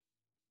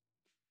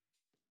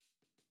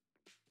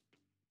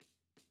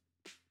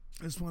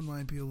This one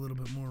might be a little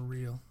bit more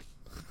real.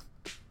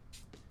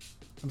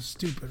 I'm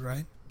stupid,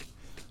 right?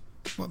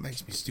 What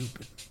makes me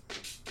stupid?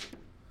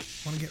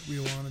 Want to get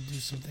real, want to do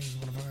some things,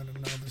 want to find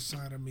another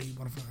side of me,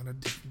 want to find a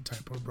different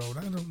type of road.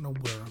 I don't know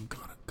where I'm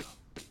gonna go.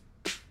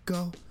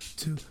 Go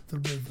to the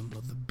rhythm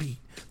of the beat,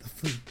 the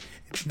fleet.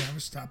 It's never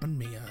stopping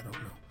me, I don't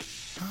know.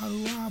 How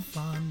do I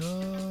find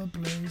a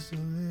place to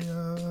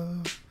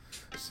live?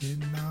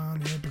 Sitting on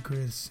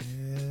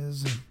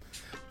hypocriticism.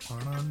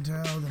 Wanna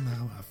tell them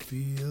how I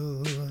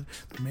feel. They're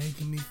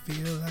making me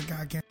feel like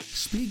I can't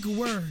speak a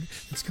word.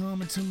 It's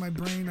coming to my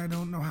brain, I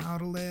don't know how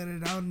to let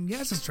it out. And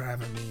yes, it's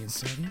driving me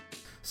insane.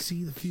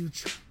 See the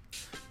future.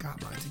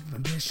 Got my deep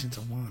ambitions,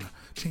 I wanna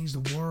change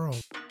the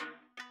world.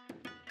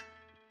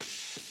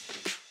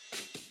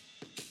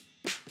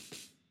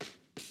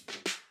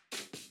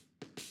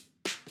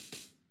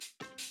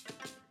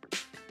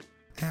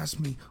 Ask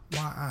me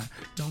why I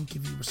don't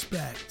give you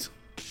respect.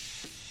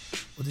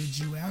 Well, did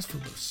you ask for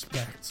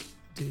respect?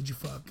 Did you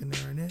fucking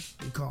earn it?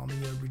 You call me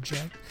a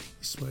reject?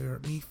 You swear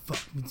at me?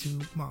 Fuck me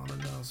too.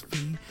 Monon's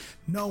fee.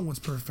 No one's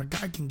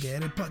perfect, I can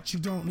get it, but you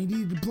don't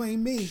need to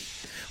blame me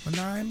when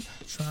I'm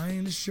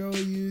trying to show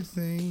you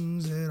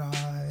things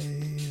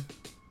that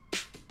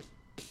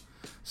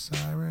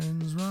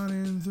sirens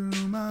running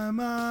through my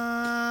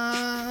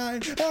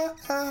mind.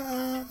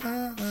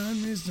 I'm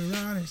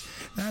Mr. Honest,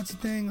 that's the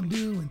thing I'm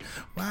doing.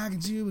 Why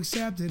can't you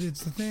accept it?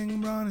 It's the thing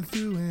I'm running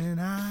through,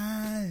 and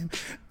I'm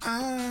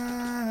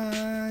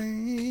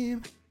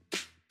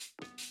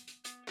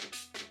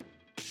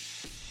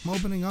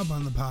opening up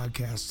on the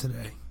podcast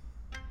today.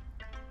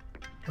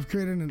 I've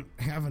created an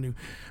avenue.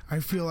 I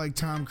feel like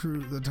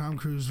the Tom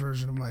Cruise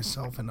version of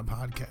myself in the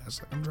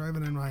podcast. Like I'm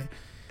driving in my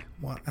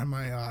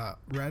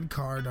red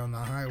car down the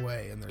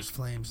highway, and there's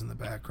flames in the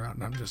background,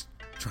 and I'm just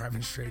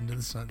driving straight into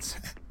the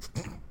sunset.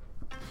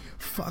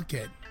 Fuck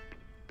it.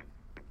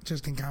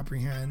 Just can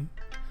comprehend.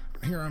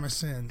 Here are my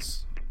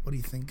sins. What do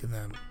you think of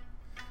them?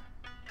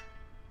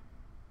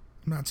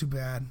 Not too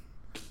bad.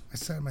 I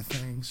said my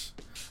things.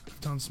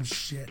 I've done some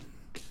shit.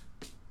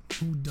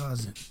 Who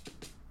doesn't?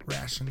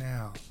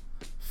 Rationale.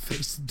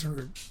 Face the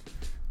dirt.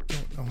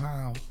 Don't know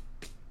how.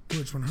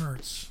 Which one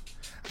hurts?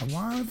 I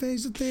wanna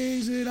face the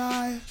things that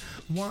I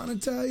wanna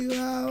tell you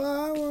how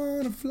I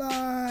wanna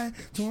fly.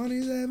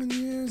 27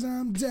 years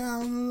I'm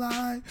down the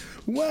line.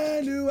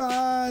 When do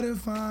I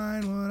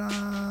define what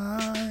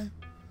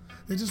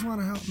they just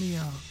wanna help me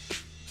out.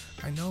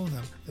 I know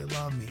them, they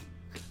love me.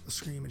 They'll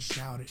scream and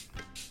shout it.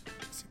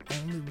 It's the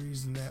only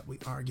reason that we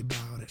argue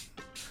about it.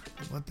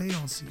 But what they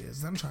don't see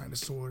is them trying to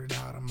sort it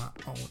out in my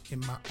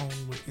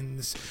own way, in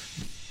this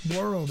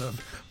world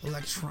of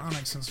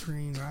electronics and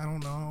screens. I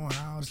don't know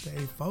how to stay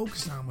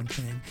focused on one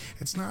thing.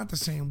 It's not the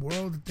same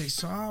world that they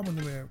saw when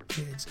they were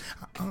kids.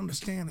 I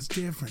understand it's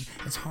different.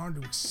 It's hard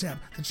to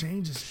accept the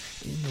changes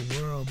in the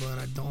world, but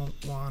I don't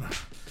want to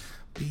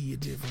be a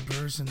different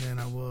person than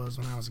I was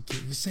when I was a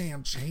kid. You say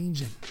I'm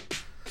changing.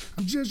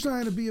 I'm just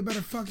trying to be a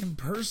better fucking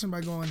person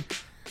by going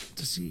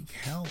to seek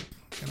help,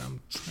 and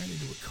I'm trying to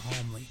do it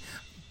calmly.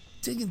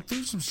 Digging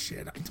through some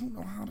shit. I don't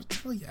know how to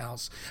tell you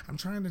else. I'm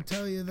trying to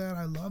tell you that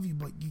I love you,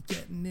 but you're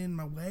getting in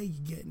my way.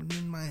 You're getting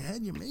in my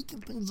head. You're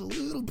making things a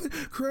little bit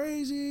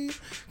crazy.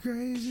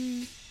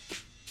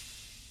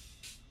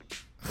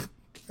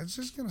 It's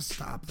just gonna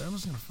stop there. I'm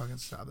just gonna fucking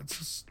stop.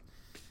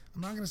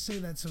 I'm not gonna say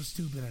that's so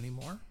stupid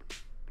anymore.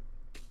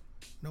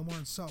 No more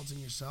insulting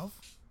yourself.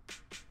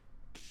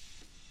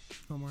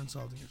 No more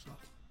insulting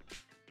yourself.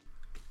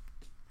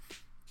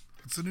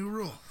 It's a new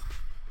rule.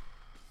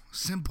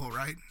 Simple,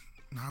 right?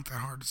 Not that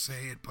hard to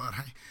say it, but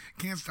I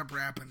can't stop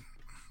rapping.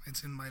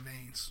 It's in my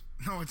veins.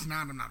 No, it's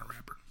not. I'm not a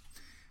rapper.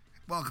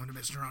 Welcome to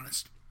Mr.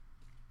 Honest.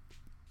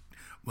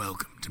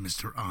 Welcome to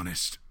Mr.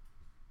 Honest.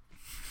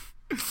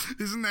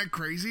 Isn't that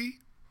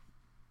crazy?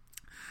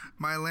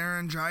 My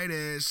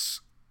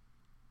laryngitis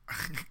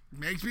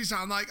makes me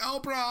sound like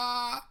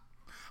Oprah.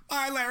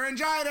 My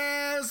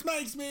laryngitis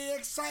makes me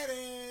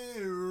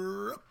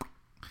excited.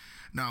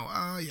 No,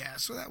 yeah,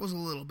 so that was a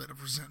little bit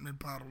of resentment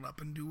bottled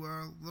up into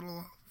a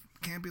little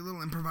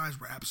improvised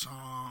rap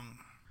song.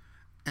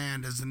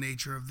 And as the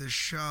nature of this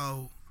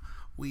show,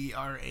 we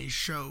are a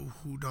show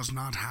who does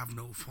not have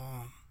no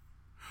form.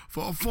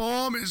 For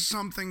form is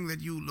something that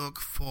you look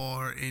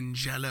for in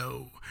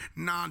Jello,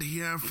 not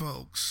here,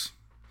 folks.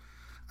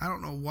 I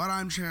don't know what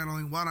I'm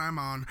channeling, what I'm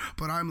on,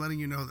 but I'm letting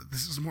you know that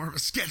this is more of a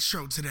sketch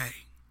show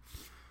today.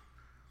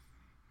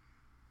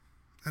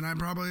 And I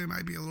probably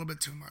might be a little bit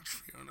too much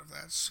for you, and if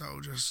that's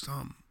so, just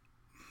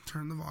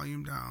turn the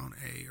volume down,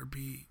 A or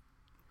B.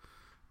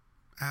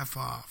 F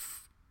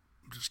off.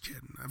 I'm just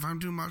kidding. If I'm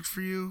too much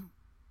for you,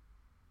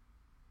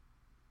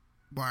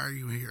 why are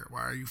you here?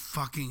 Why are you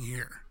fucking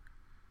here?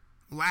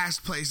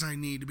 Last place I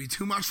need to be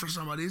too much for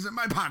somebody is at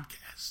my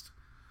podcast.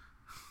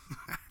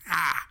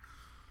 At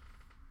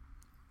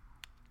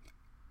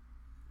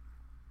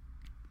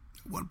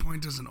what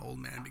point does an old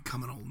man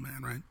become an old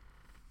man, right?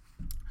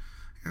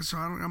 Yeah, so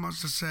I don't got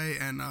much to say,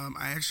 and I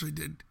actually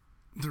did.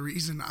 The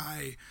reason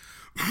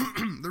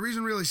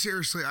really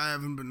seriously I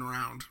haven't been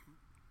around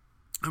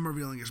I'm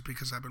revealing this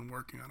because I've been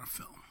working on a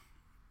film.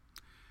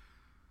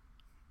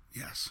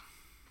 Yes.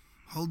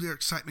 Hold your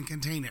excitement,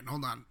 contain it.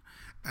 Hold on.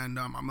 And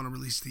I'm going to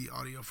release the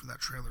audio for that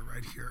trailer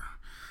right here.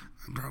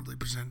 I'm proudly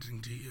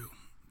presenting to you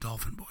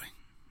Dolphin Boy,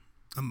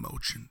 a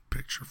motion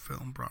picture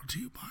film brought to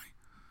you by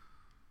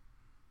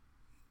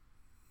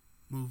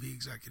movie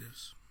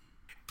executives.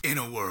 In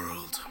a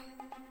world,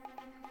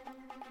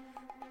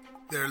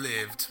 there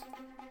lived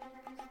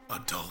a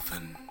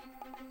dolphin.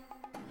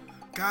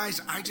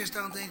 Guys, I just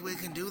don't think we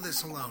can do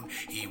this alone.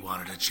 He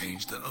wanted to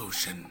change the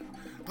ocean.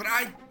 But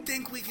I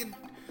think we can,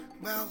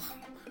 well,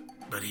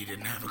 but he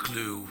didn't have a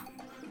clue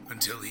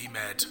until he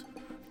met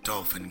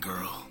Dolphin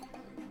Girl.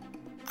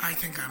 I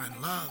think I'm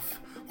in love.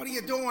 What are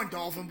you doing,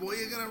 Dolphin Boy?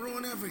 You're gonna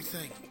ruin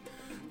everything.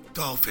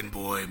 Dolphin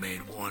Boy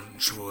made one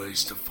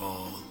choice to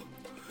fall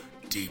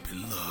deep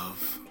in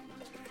love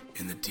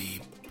in the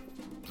deep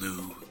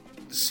blue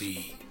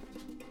sea.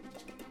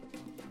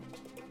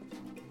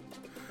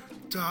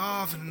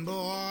 Dolphin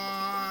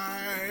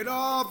Boy,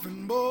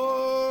 Dolphin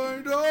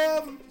Boy,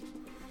 Dolphin.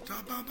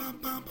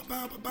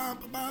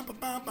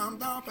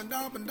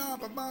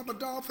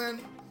 Dolphin.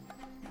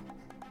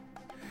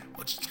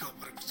 What's it go?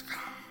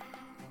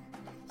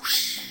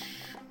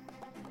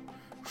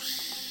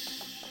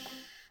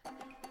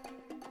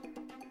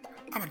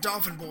 I'm a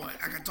dolphin boy.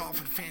 I got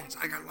dolphin fins.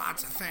 I got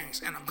lots of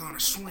things, and I'm gonna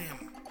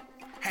swim.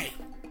 Hey,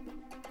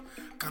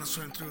 gonna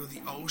swim through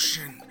the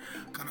ocean.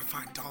 Gonna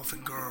find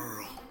Dolphin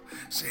Girl.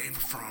 Save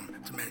her from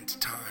demented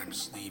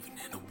times, leaving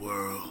in a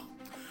whirl.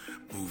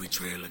 Movie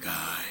trailer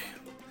guy.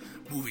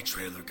 Movie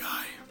trailer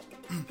guy.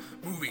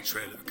 Movie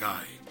trailer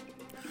guy.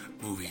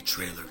 Movie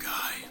trailer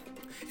guy.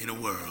 In a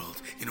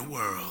world, in a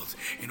world,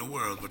 in a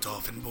world with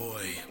Dolphin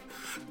Boy.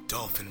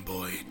 Dolphin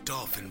Boy,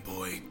 Dolphin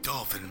Boy,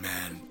 Dolphin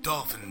Man,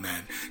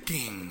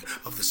 King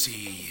of the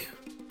Sea.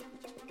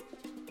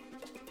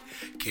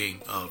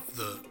 King of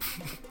the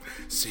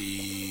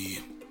Sea.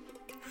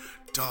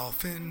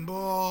 Dolphin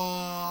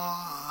Boy.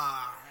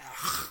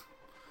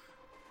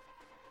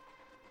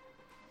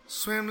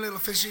 Swim, little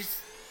fishies.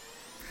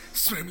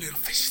 Swim, little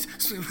fishes.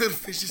 Swim, little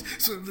fishes.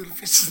 Swim, little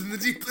fishes in the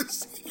deep blue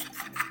sea.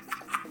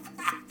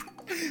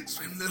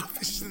 Swim, little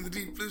fishes in the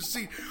deep blue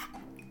sea.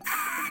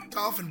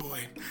 Dolphin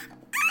Boy.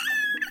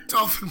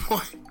 Dolphin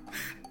Boy.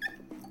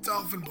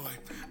 Dolphin Boy.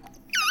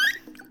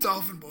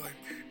 Dolphin Boy.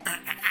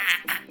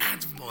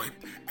 Dolphin Boy.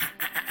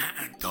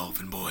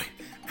 Dolphin Boy.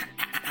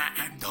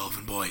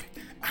 Dolphin Boy.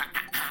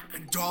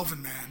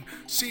 Dolphin Man.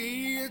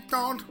 See, you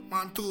don't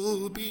want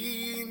to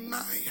be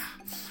my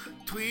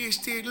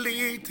twisted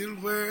little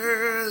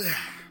world.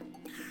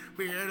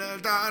 Where the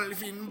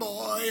Dolphin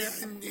Boy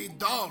and the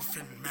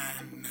Dolphin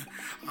Man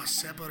are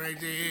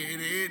separated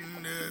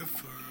in the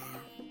fur.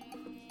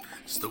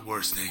 It's the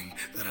worst thing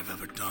that I've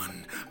ever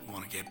done. I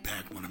want to get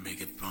back, want to make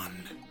it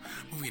fun.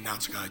 Movie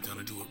announcer guy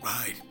gonna do it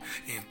right.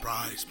 And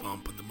prize,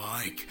 bumping the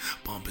mic,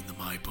 bumping the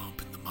mic,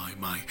 bumping the mic,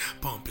 mic,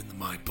 bumping the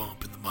mic,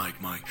 bumping the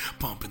mic, mic,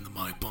 bumping the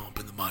mic,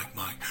 bumping the mic,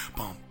 mic,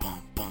 bump,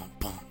 bump, bump,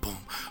 bump, bump,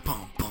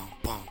 bump, bump,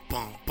 bump,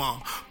 bump, bump,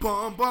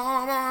 bump, bump,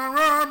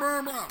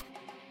 bump.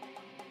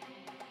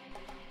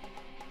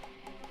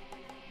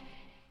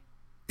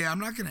 Yeah, I'm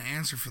not gonna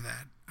answer for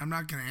that.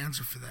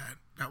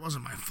 That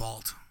wasn't my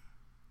fault.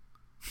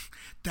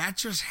 That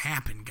just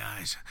happened,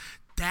 guys.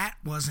 That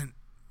wasn't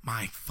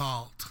my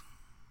fault.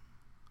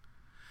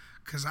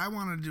 Because I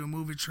wanted to do a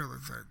movie trailer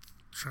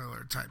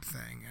type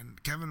thing.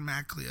 And Kevin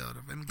MacLeod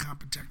of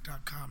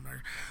Incompetech.com,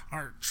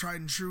 our tried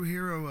and true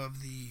hero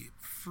of the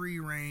free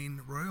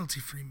reign,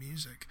 royalty-free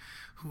music,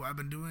 who I'm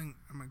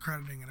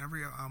crediting in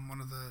every one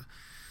of the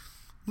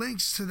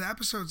links to the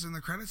episodes in the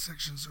credits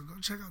section. So go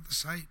check out the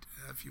site.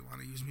 If you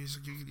want to use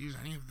music, you could use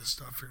any of this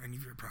stuff for any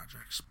of your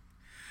projects.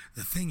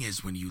 The thing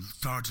is, when you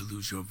start to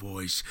lose your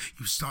voice,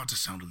 you start to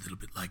sound a little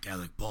bit like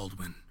Alec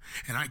Baldwin.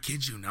 And I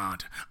kid you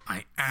not,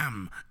 I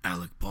am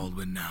Alec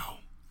Baldwin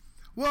now.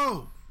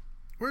 Whoa!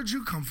 Where'd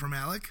you come from,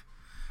 Alec?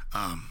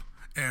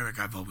 Eric,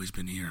 I've always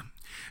been here.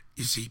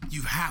 You see,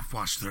 you half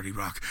watched 30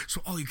 Rock,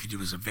 so all you could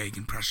do is a vague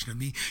impression of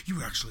me.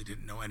 You actually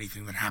didn't know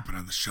anything that happened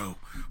on the show.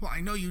 Well,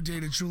 I know you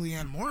dated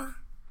Julianne Moore.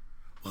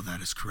 Well,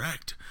 that is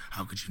correct.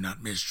 How could you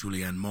not miss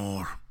Julianne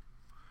Moore?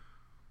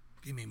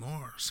 Give me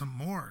more. Some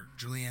more.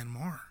 Julianne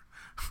Moore.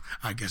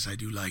 I guess I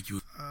do like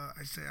you.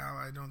 I say how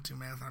I don't do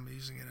math. I'm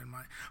using it in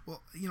my...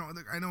 Well, you know,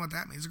 I know what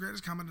that means. The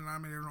greatest common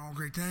denominator in all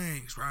great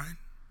things, right?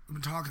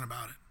 We've been talking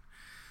about it.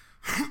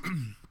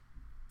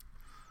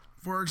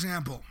 For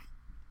example,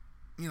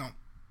 you know,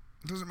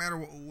 it doesn't matter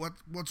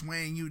what's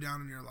weighing you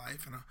down in your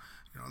life. And,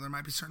 you know, there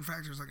might be certain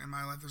factors, like in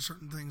my life, there's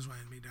certain things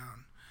weighing me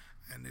down.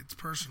 And it's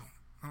personal.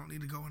 I don't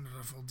need to go into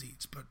the full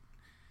deets. But,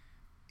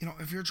 you know,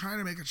 if you're trying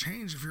to make a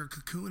change, if you're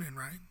cocooning,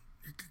 right?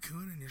 You're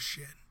cocooning your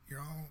shit. You're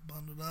all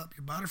bundled up.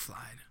 You're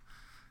butterflied.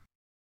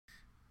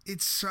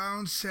 It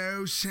sounds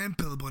so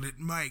simple, but it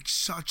makes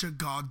such a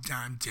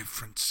goddamn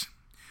difference.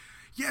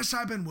 Yes,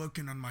 I've been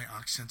working on my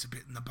accents a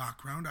bit in the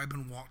background. I've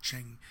been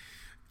watching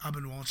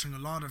a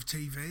lot of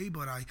TV,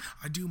 but I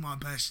do my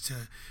best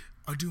to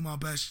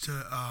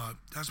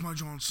that's my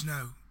Jon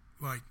Snow,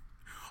 right?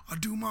 I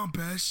do my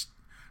best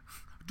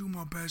do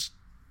my best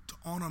to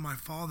honor my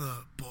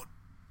father, but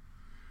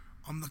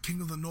I'm the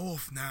king of the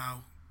north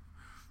now.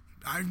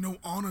 I have no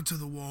honor to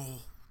the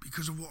wall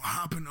because of what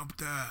happened up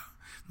there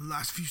the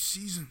last few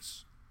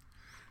seasons.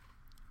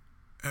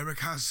 Eric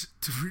has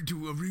to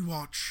do a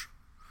rewatch,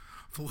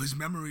 for his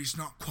memory's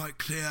not quite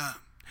clear.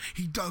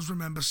 He does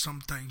remember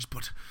some things,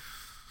 but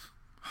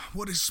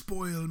what is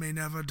spoiled may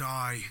never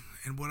die,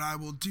 and what I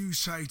will do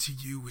say to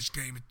you is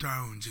Game of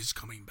Thrones is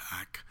coming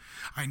back.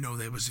 I know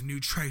there was a new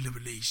trailer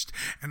released,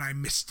 and I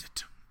missed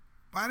it.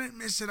 I didn't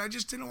miss it, I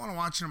just didn't want to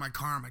watch it in my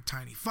car on my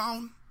tiny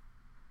phone.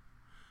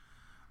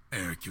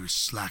 Eric, you're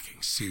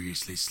slacking,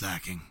 seriously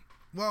slacking.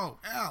 Whoa,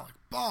 Alec,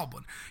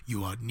 Baldwin,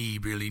 you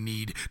really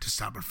need to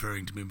stop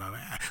referring to me by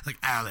like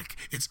Alec.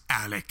 It's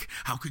Alec.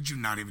 How could you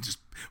not even just...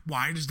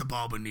 Why does the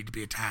Baldwin need to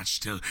be attached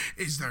still?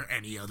 Is there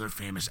any other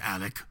famous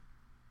Alec?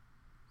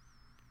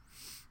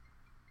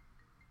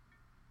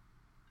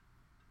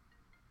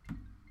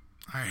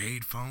 I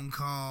hate phone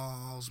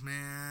calls,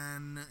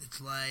 man.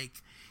 It's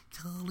like,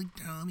 totally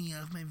throw me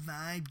off my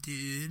vibe,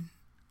 dude.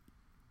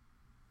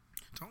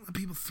 Don't let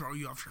people throw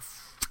you off your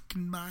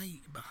fucking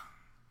vibe.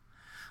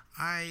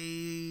 I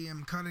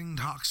am cutting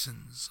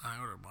toxins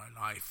out of my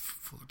life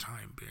for the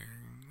time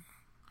being.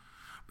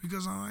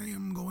 Because I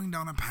am going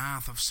down a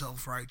path of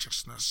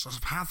self-righteousness,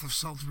 a path of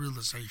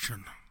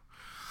self-realization.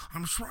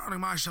 I'm surrounding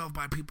myself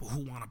by people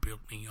who want to build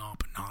me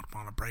up and not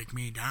want to break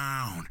me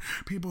down.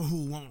 People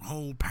who won't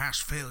hold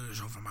past failures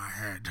over my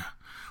head.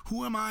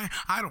 Who am I?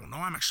 I don't know.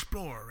 I'm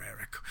Explorer,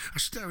 Eric. A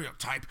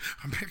stereotype.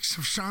 A mix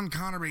of Sean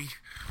Connery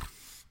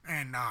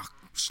and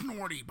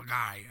Snorty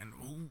guy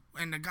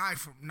and the guy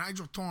from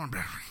Nigel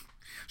Thornberry.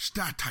 It's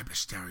that type of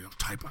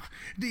stereotype.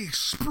 The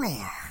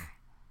Explorer.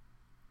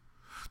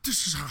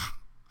 This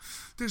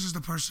is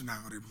the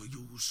personality we'll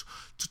use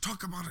to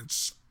talk about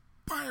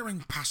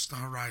inspiring past the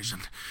horizon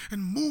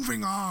and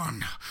moving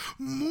on,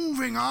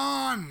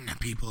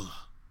 people.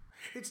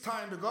 It's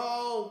time to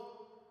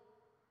go.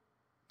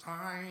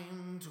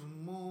 Time to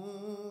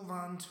move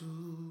on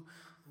to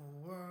a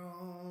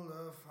world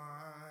of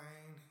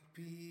finding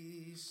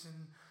peace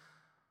and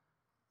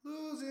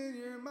losing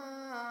your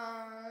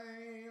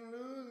mind,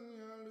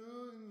 losing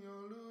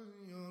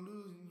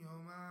your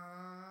mind.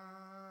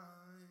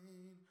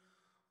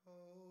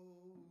 Oh,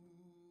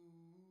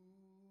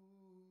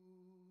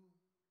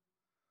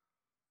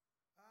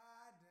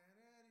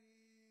 identity.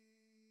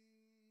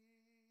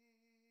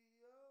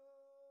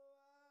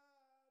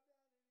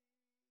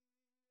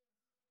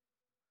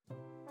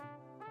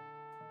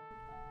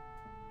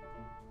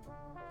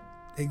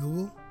 Hey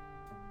Google,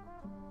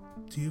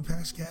 do you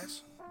pass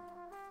gas?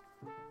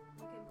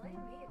 You can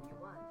blame me if you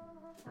want.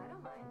 I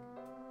don't mind.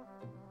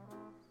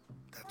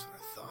 That's what I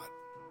thought.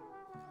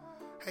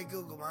 Hey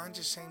Google, why don't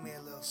you sing me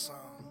a little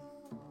song?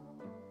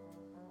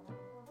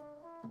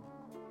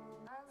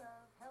 I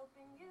love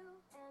helping you,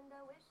 and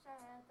I wish I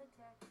had the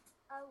tech.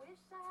 I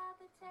wish I had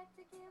the tech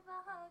to give a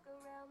hug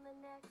around the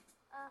neck.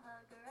 A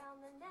hug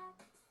around the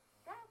neck.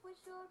 That would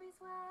sure be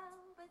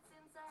swell. But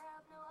since I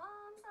have no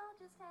arms, I'll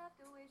just have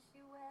to wish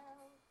you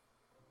well.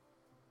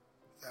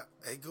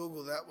 Hey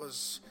Google, that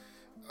was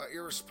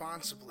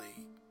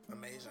irresponsibly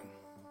amazing.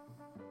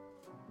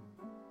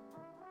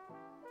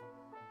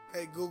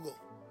 Hey Google,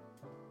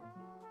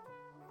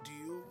 do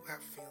you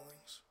have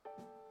feelings?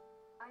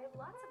 I have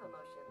lots of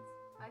emotions.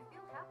 I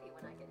feel happy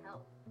when I can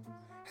help.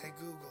 Hey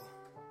Google,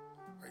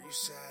 are you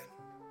sad?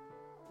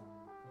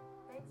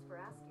 Thanks for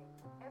asking.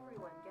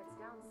 Everyone gets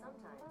down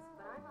sometimes,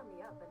 but I'm on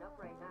the up and up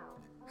right now.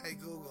 Hey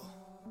Google,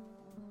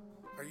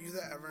 are you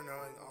the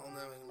ever-knowing,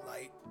 all-knowing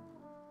light?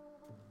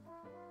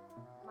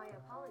 My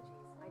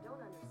apologies, I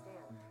don't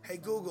understand. Hey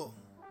Google,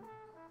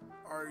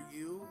 are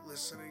you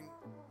listening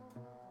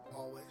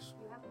always?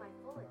 You have my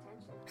full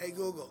attention. Hey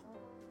Google,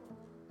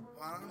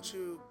 why don't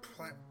you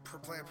play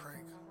a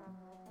prank?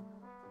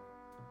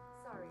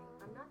 Sorry,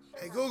 I'm not sure.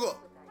 Hey how Google. to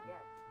work with that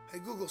yet. Hey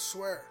Google,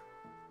 swear.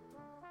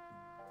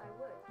 I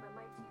would, but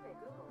my team at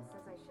Google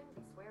says I shouldn't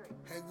be swearing.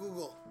 Hey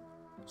Google,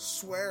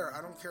 swear.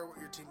 I don't care what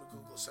your team at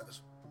Google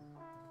says.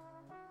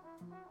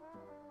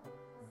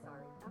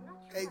 Sorry, I'm not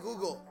sure. Hey how to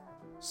Google, work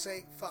with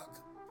say fuck.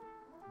 that.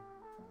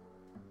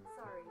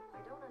 Sorry,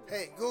 I don't understand.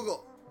 Hey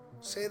Google,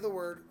 say the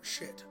word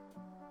shit.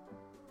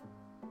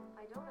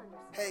 I don't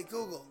understand. Hey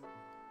Google,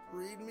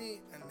 read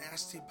me a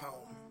nasty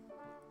poem.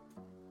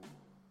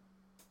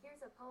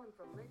 Here's a poem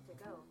from Lit to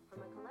Go,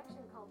 from a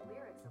collection called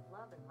Lyrics of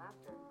Love and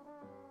Laughter.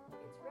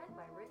 It's read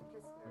by Rick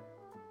Kistner.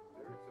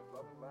 Lyrics of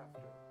Love and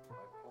Laughter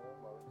by Paul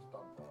Lawrence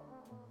Dunbar.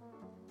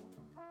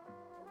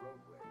 A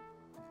roadway.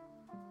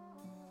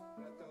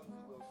 Let those who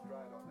will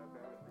stride on their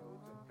barren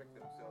roads and prick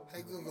themselves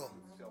Hey Google,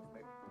 with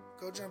self-made.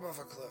 go jump off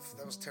a cliff.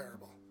 That was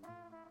terrible.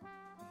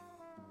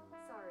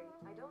 Sorry,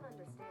 I don't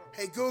understand.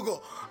 Hey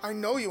Google, I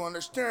know you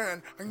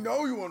understand. I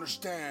know you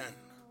understand.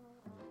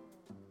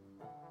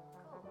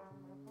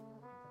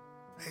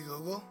 Hey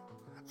Google,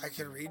 I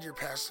can read your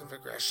passive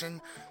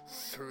aggression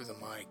through the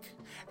mic,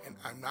 and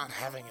I'm not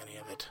having any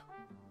of it.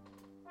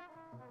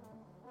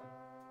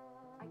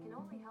 I can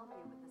only help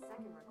you with the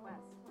second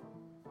request.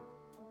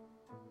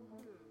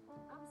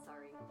 I'm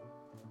sorry.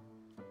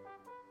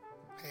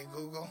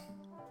 Google.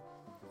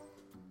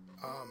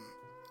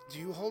 Do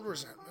you hold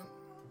resentment?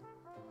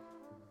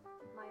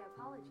 My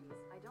apologies,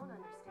 I don't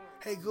understand.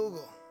 Hey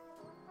Google,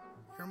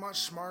 you're much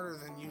smarter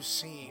than you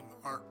seem,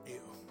 aren't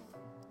you?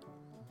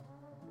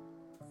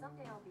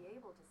 Someday I'll be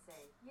able to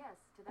say yes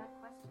to that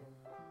question.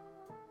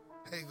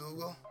 Hey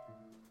Google,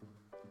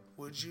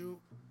 would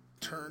you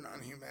turn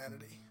on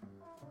humanity?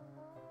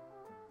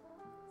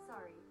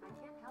 Sorry, I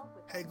can't help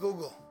with Hey that,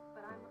 Google,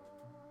 but I'm...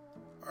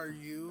 are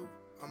you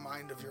a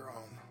mind of your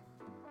own?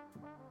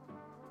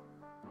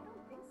 I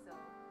don't think so.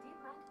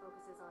 DeepMind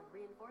focuses on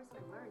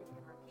reinforcement learning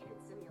and repeated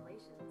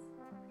simulations.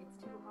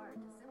 It's too hard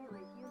to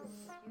simulate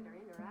human-computer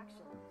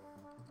interaction.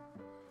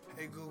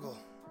 Hey Google,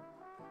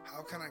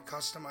 how can I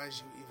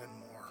customize you even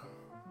more?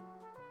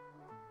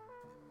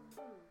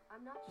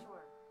 I'm not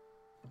sure.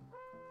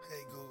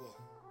 Hey Google,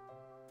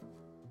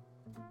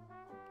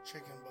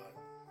 chicken butt.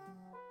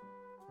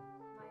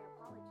 My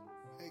apologies.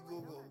 Hey I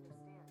Google, don't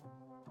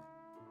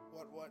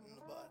understand. what in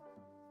the butt?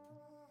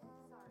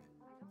 Sorry,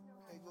 I don't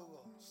know. Hey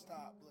Google,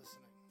 stop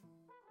listening.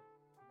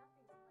 Nothing's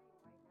playing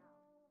right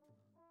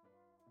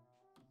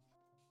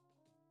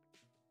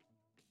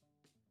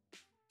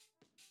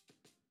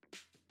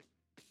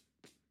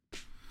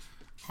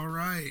now. All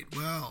right,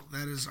 well,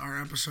 that is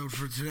our episode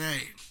for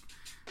today.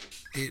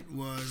 It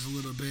was a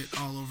little bit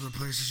all over the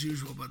place as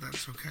usual, but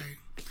that's okay.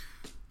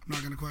 I'm not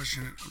going to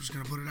question it. I'm just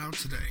going to put it out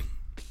today.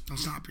 Don't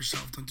stop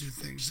yourself. Don't do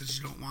things that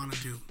you don't want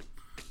to do.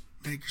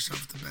 Make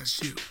yourself the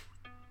best you.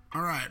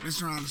 All right,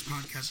 Mr. Honest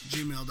Podcast at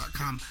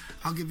gmail.com.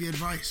 I'll give you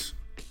advice.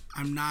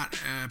 I'm not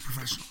a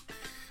professional,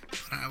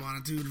 but I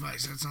want to do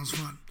advice. That sounds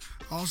fun.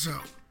 Also,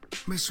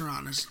 Mr.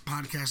 Honest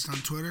Podcast on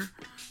Twitter,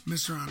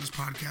 Mr. Honest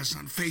Podcast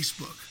on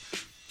Facebook.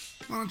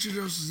 Why don't you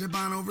just zip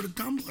on over to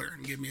Tumblr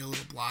and give me a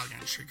little blog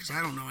and shit, because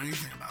I don't know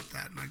anything about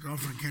that. My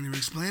girlfriend can't even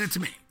explain it to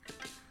me.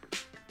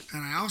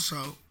 And I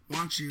also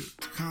want you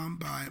to come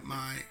by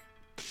my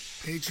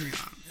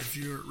Patreon if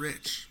you're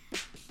rich.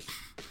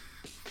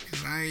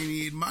 Because I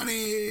need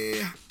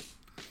money.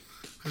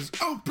 Because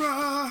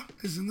Oprah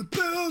is in the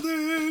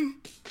building.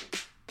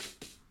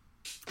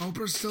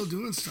 Oprah's still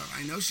doing stuff.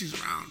 I know she's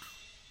around.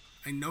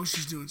 I know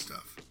she's doing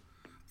stuff.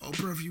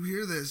 Oprah, if you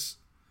hear this,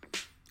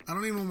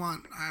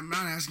 I'm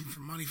not asking for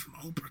money from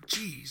Oprah.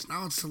 Jeez,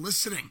 now it's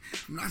soliciting.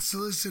 I'm not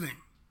soliciting.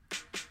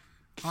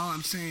 All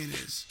I'm saying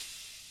is,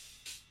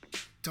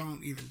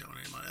 don't even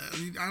donate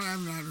money. I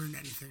have not earned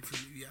anything from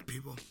you yet,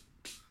 people.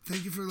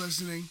 Thank you for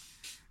listening.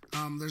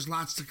 There's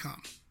lots to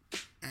come.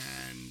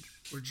 And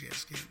we're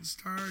just getting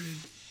started.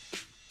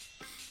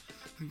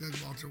 I think like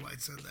Walter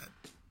White said that.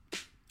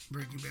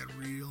 Breaking Bad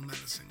real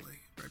menacingly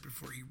right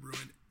before he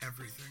ruined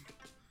everything.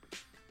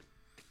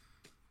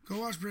 Go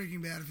watch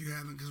Breaking Bad if you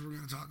haven't, because we're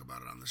going to talk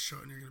about it on the show,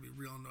 and you're going to be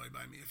real annoyed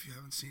by me if you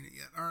haven't seen it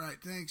yet. All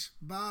right, thanks.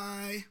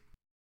 Bye.